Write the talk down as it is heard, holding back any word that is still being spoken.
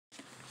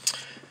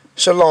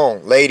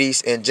Shalom,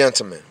 ladies and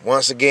gentlemen.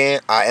 Once again,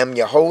 I am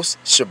your host,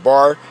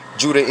 Shabar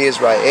Judah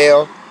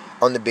Israel.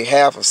 On the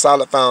behalf of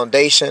Solid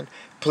Foundation,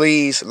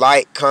 please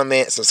like,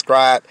 comment,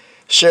 subscribe,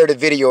 share the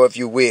video if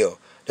you will.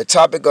 The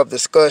topic of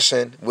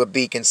discussion will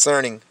be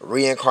concerning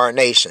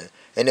reincarnation,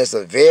 and it's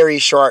a very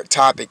short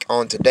topic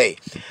on today.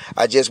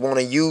 I just want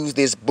to use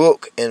this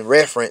book in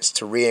reference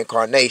to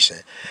reincarnation.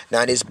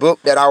 Now, this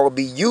book that I will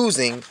be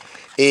using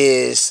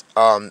is,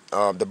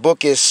 the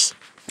book is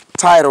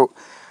titled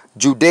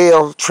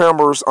Judea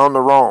Trembles on the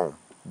Rome.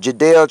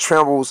 Judea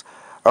Trembles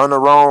on the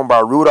Rome by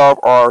Rudolph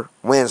R.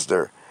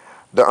 Windsor.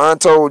 The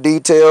untold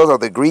details of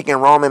the Greek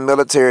and Roman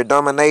military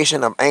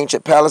domination of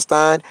ancient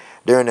Palestine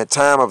during the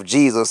time of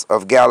Jesus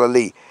of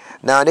Galilee.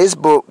 Now, this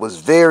book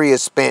was very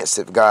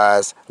expensive,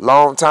 guys.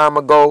 Long time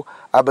ago,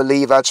 I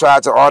believe I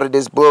tried to order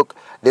this book.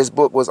 This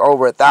book was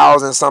over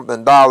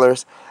 $1,000-something,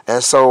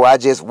 and so I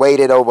just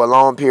waited over a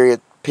long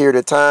period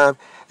of time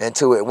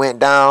until it went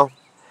down.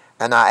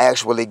 And I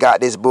actually got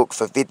this book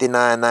for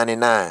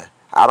 $59.99.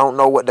 I don't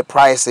know what the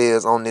price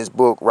is on this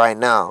book right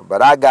now,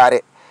 but I got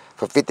it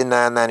for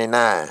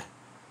 $59.99.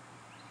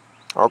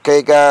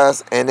 Okay,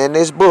 guys, and in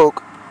this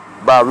book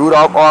by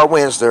Rudolph R.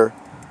 Windsor,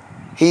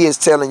 he is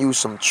telling you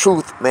some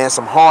truth, man,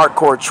 some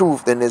hardcore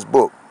truth in this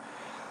book.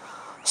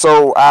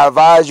 So I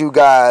advise you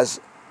guys,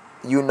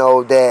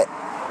 that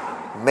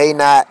may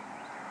not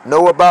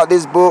know about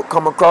this book,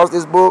 come across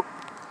this book,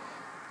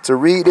 to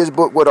read this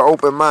book with an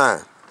open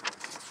mind.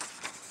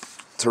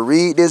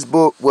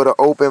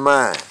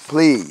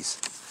 Please.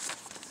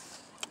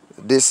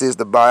 This is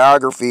the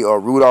biography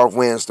of Rudolph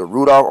Windsor.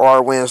 Rudolph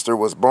R. Windsor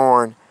was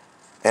born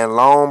in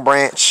Long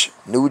Branch,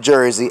 New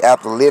Jersey.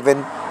 After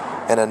living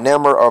in a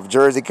number of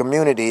Jersey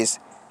communities,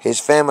 his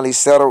family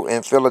settled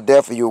in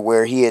Philadelphia,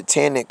 where he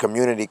attended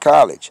community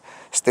college,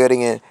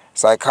 studying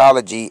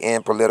psychology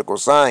and political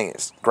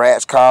science.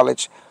 Gratz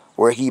College,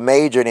 where he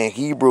majored in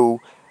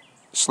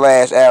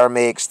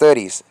Hebrew/Aramaic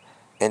studies,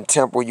 and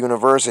Temple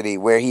University,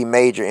 where he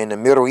majored in the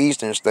Middle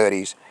Eastern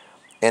studies.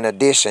 In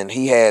addition,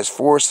 he has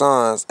 4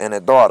 sons and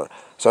a daughter.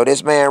 So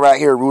this man right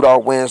here,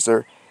 Rudolph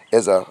Windsor,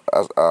 is a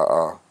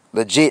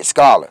legit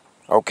scholar,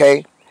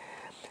 okay?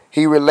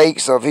 He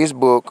relates of his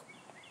book,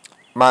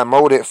 my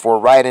motive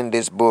for writing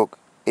this book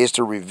is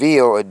to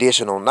reveal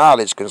additional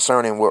knowledge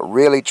concerning what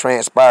really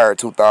transpired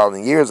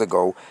 2,000 years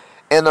ago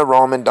in the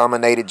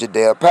Roman-dominated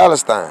Judea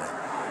Palestine.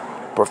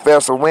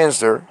 Professor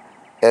Windsor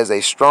is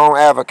a strong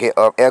advocate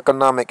of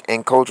economic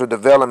and cultural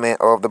development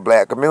of the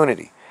black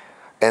community.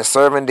 And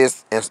serving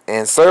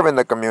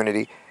the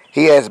community,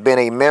 he has been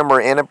a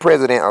member and a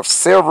president of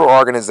several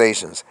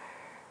organizations.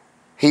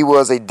 He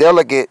was a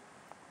delegate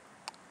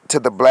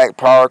to the Black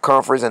Power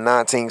Conference in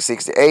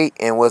 1968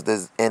 and was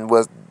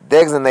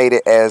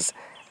designated as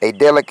a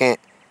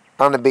delegate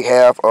on the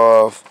behalf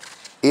of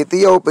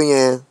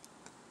Ethiopian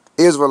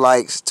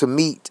Israelites to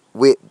meet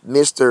with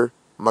Mr.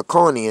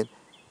 Makonian,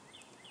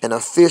 an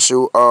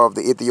official of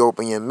the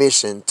Ethiopian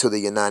mission to the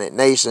United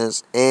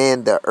Nations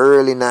in the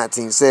early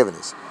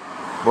 1970s.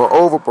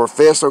 Moreover,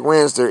 Professor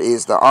Windsor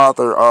is the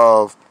author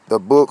of the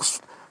books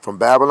From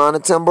Babylon to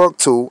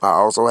Timbuktu. I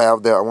also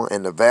have that one.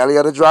 In the Valley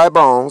of the Dry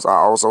Bones. I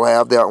also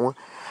have that one.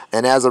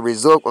 And as a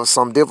result of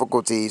some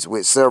difficulties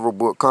with several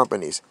book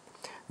companies,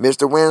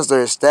 Mr.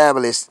 Windsor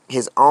established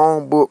his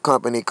own book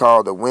company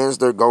called the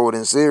Windsor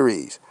Golden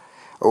Series.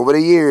 Over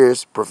the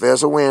years,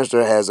 Professor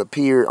Windsor has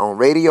appeared on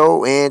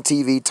radio and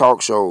TV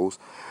talk shows,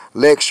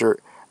 lectured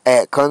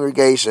at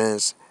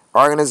congregations,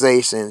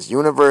 organizations,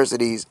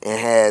 universities, and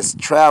has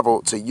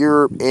traveled to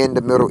Europe and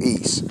the Middle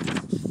East.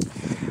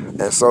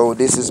 And so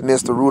this is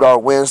Mr.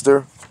 Rudolph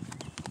Windsor,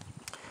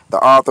 the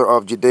author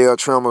of Judea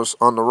Trembles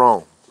on the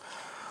Rome.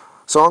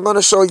 So I'm going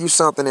to show you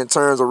something in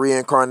terms of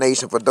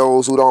reincarnation for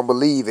those who don't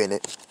believe in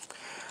it.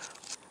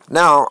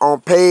 Now,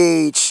 on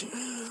page,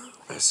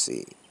 let's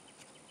see,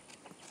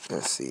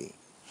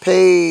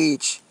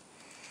 page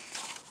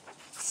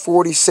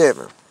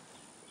 47.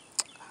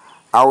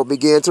 I will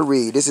begin to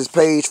read. This is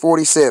page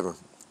 47.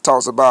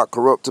 Talks about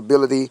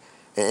corruptibility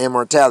and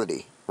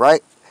immortality,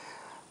 right?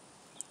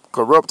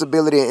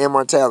 Corruptibility and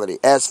immortality.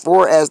 As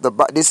far as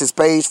this is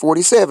page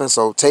 47,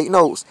 so take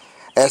notes.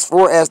 As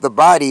far as the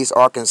bodies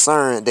are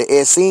concerned, the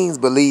Essenes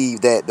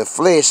believe that the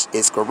flesh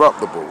is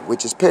corruptible,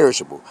 which is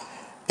perishable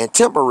and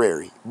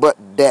temporary, but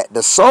that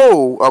the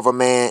soul of a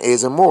man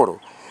is immortal.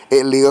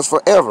 It lives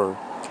forever,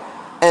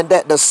 and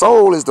that the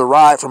soul is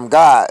derived from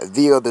God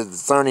via the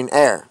discerning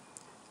air,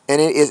 and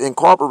it is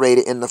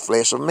incorporated in the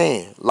flesh of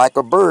man, like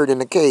a bird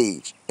in a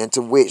cage,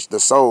 into which the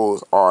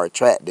souls are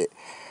attracted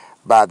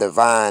by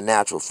divine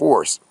natural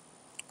force,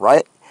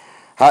 right?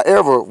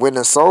 However, when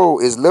the soul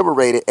is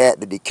liberated at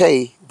the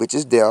decay, which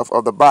is death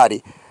of the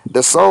body,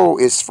 the soul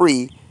is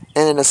free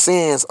and it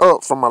ascends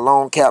up from a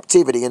long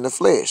captivity in the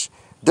flesh.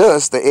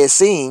 Thus, the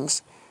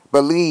Essenes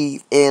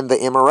believe in the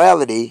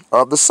immorality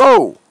of the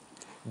soul.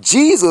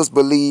 Jesus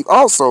believed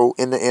also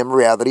in the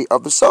immorality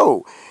of the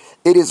soul.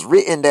 It is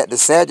written that the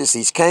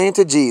Sadducees came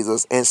to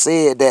Jesus and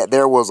said that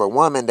there was a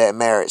woman that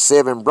married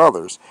 7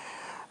 brothers,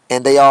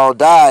 and they all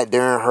died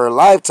during her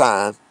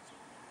lifetime,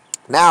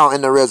 Now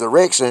in the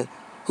resurrection,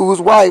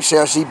 whose wife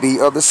shall she be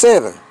of the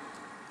seven?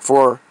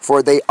 For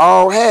they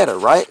all had her,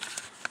 right?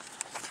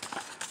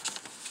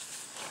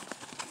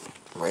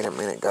 Wait a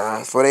minute,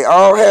 guys. For they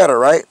all had her,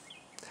 right?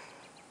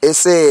 It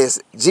says,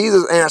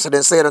 Jesus answered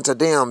and said unto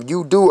them,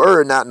 you do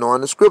err, not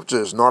knowing the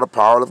scriptures, nor the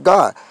power of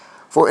God.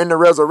 For in the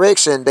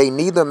resurrection they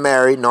neither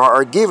marry nor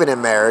are given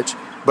in marriage,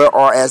 but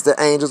are as the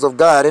angels of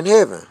God in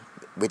heaven.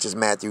 Which is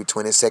Matthew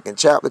 22nd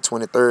chapter,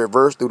 23rd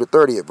verse through the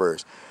 30th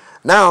verse.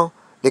 Now,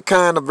 the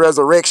kind of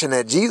resurrection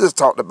that Jesus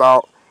talked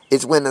about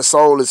is when the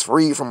soul is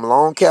freed from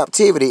long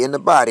captivity in the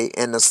body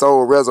and the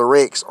soul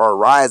resurrects or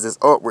rises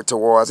upward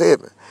towards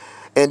heaven.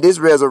 In this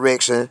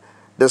resurrection,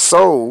 the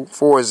soul,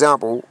 for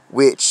example,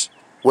 which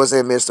was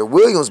in Mr.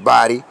 Williams'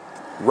 body,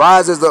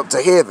 rises up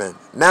to heaven.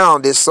 Now,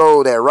 this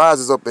soul that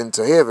rises up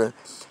into heaven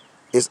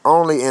is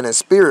only in a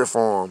spirit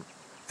form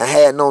and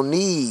had no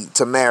need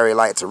to marry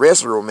like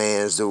terrestrial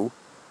mans do.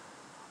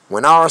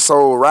 When our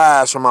soul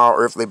rises from our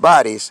earthly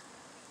bodies,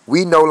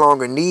 we no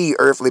longer need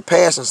earthly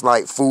passions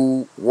like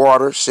food,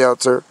 water,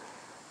 shelter,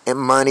 and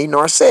money,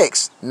 nor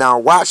sex. Now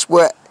watch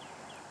what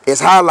is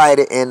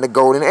highlighted in the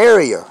golden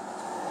area.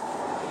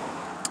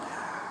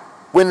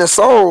 When the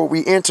soul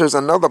re-enters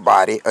another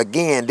body,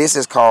 again, this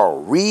is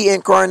called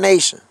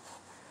reincarnation.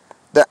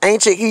 The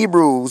ancient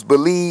Hebrews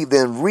believed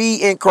in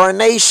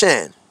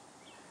reincarnation.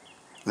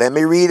 Let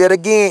me read it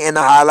again in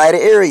the highlighted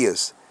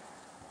areas.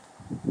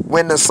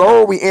 When the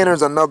soul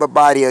re-enters another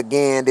body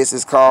again, this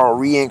is called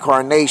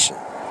reincarnation.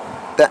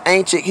 The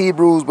ancient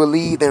Hebrews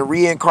believed in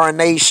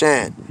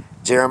reincarnation.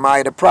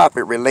 Jeremiah the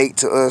prophet relate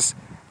to us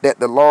that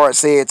the Lord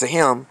said to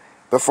him,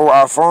 before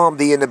I formed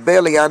thee in the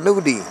belly, I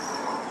knew thee.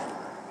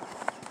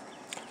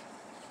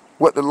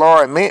 What the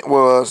Lord meant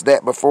was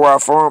that before I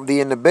formed thee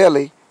in the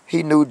belly,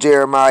 he knew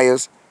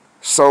Jeremiah's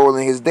soul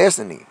and his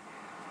destiny.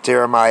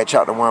 Jeremiah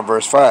chapter 1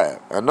 verse 5.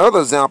 Another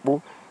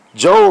example,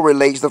 Job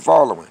relates the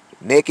following.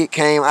 Naked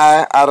came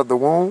I out of the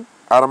womb,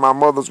 out of my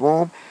mother's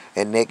womb,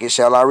 and naked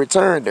shall I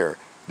return there.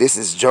 This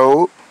is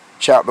Job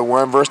chapter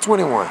 1 verse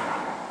 21.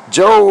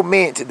 Job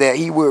meant that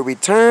he would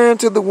return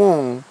to the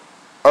womb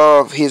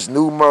of his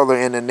new mother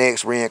in the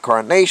next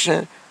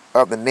reincarnation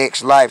of the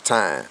next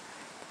lifetime.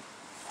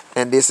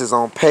 And this is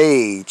on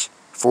page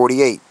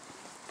 48.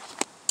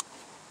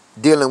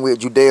 Dealing with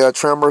Judea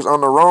Trembles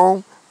on the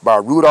Rome by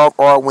Rudolph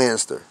R.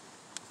 Winster.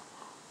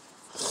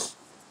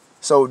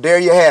 So there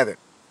you have it.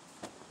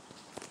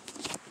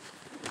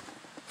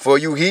 For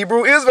you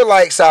Hebrew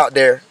Israelites out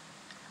there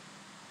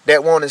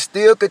that want to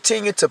still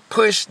continue to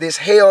push this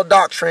hell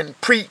doctrine,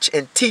 preach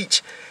and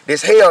teach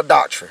this hell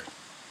doctrine.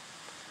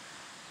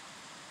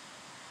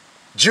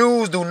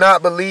 Jews do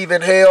not believe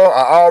in hell.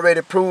 I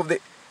already proved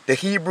it. The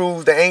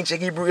Hebrews, the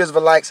ancient Hebrew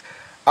Israelites,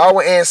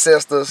 our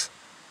ancestors,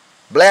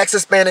 blacks,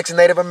 Hispanics, and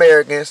Native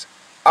Americans,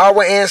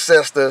 our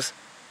ancestors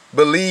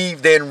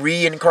believed in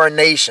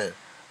reincarnation,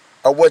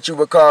 or what you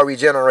would call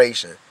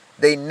regeneration.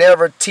 They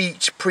never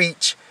teach,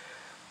 preach,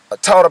 or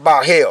taught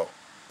about hell.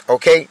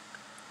 Okay?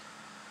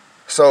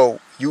 So,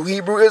 you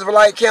Hebrew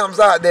Israelite camps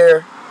out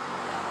there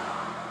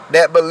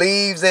that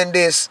believes in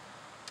this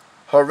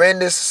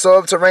horrendous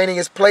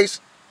subterraneous place,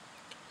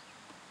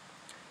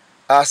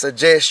 I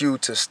suggest you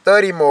to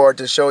study more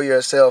to show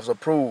yourselves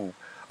approved,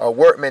 a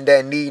workman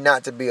that need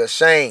not to be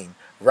ashamed,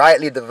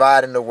 rightly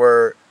dividing the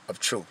word of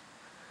truth.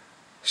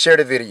 Share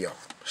the video.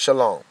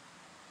 Shalom.